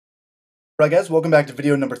Right guys, welcome back to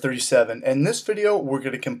video number 37. In this video, we're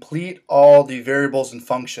going to complete all the variables and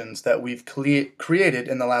functions that we've created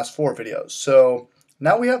in the last 4 videos. So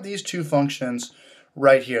now we have these 2 functions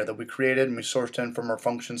right here that we created and we sourced in from our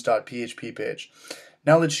functions.php page.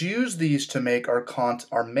 Now let's use these to make our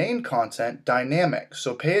main content dynamic.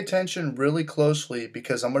 So pay attention really closely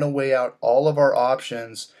because I'm going to weigh out all of our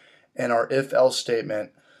options in our if-else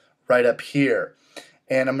statement right up here.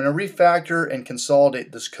 And I'm going to refactor and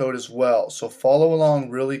consolidate this code as well. So follow along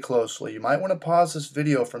really closely. You might want to pause this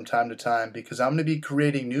video from time to time because I'm going to be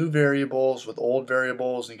creating new variables with old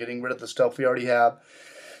variables and getting rid of the stuff we already have.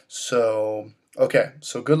 So, okay,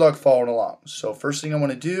 so good luck following along. So first thing I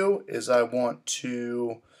want to do is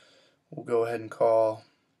we'll go ahead and call,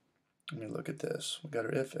 let me look at this. We got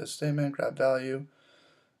our if statement, grab value.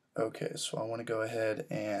 Okay, so I want to go ahead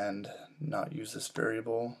and not use this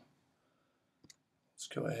variable.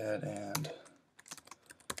 Let's go ahead and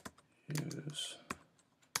use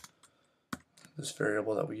this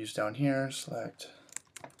variable that we use down here. Select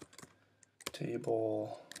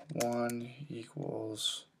table1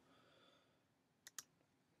 equals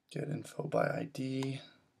get info by ID.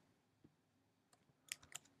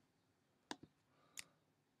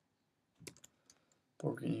 But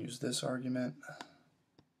we're going to use this argument.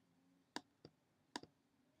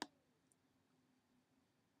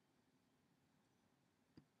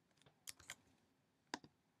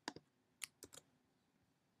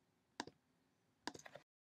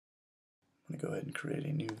 I'm going to go ahead and create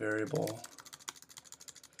a new variable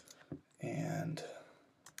and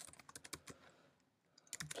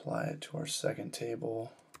apply it to our second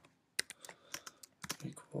table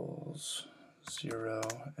equals 0,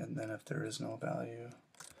 and then if there is no value,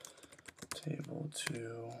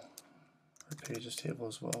 table2, our pages table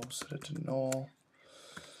as well, we'll set it to null.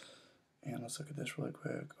 And let's look at this really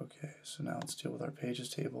quick. Okay, so now let's deal with our pages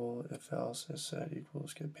table. If else is set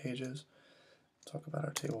equals get pages. Talk about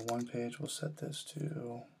our table 1 page. We'll set this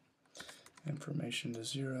to information to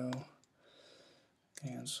 0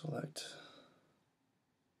 and select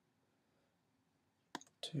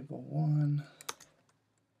table 1,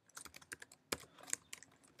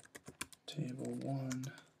 table 1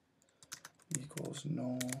 equals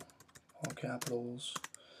null, all capitals.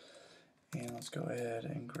 And let's go ahead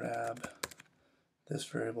and grab this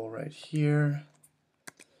variable right here.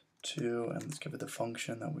 And let's give it the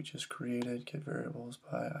function that we just created, get variables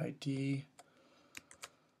by ID.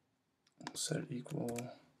 We'll set it equal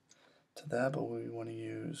to that, but we want to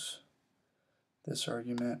use this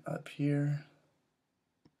argument up here.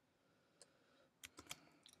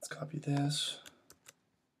 Let's copy this.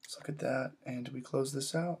 Let's look at that. And did we close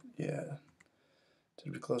this out? Yeah.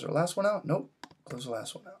 Did we close our last one out? Nope. Close the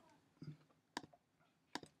last one out.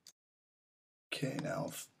 Okay, now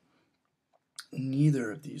if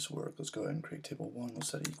neither of these work, let's go ahead and create table 1. We'll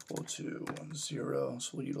set equal to 0.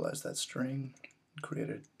 So we'll utilize that string, create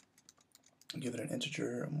it, give it an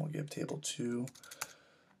integer, and we'll give table 2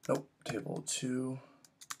 the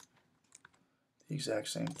exact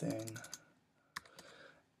same thing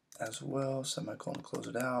as well, semicolon, close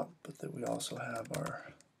it out, but then we also have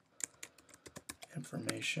our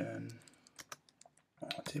information.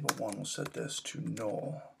 Table 1 will set this to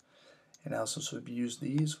null. And now since we've used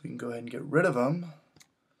these, we can go ahead and get rid of them.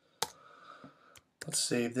 Let's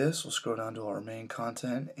save this. We'll scroll down to our main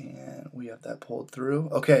content and we have that pulled through.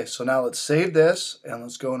 Okay, so now let's save this and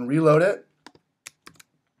let's go and reload it.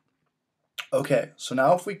 Okay, so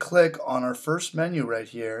now if we click on our first menu right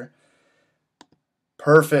here,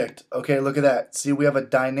 perfect. Okay, look at that. See, we have a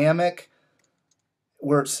dynamic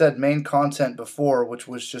where it said main content before, which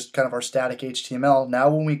was just kind of our static HTML.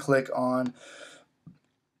 Now when we click on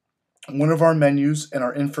one of our menus in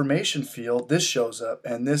our information field, this shows up,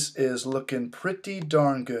 and this is looking pretty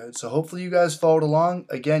darn good. So hopefully you guys followed along.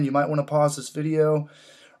 Again, you might want to pause this video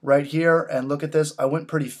right here and look at this. I went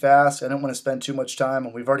pretty fast. I didn't want to spend too much time,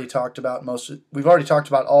 and we've already talked about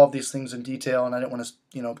all of these things in detail, and I didn't want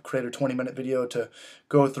to, create a 20-minute video to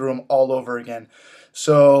go through them all over again.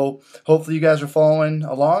 So hopefully you guys are following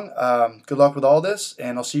along. Good luck with all this,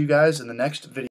 and I'll see you guys in the next video.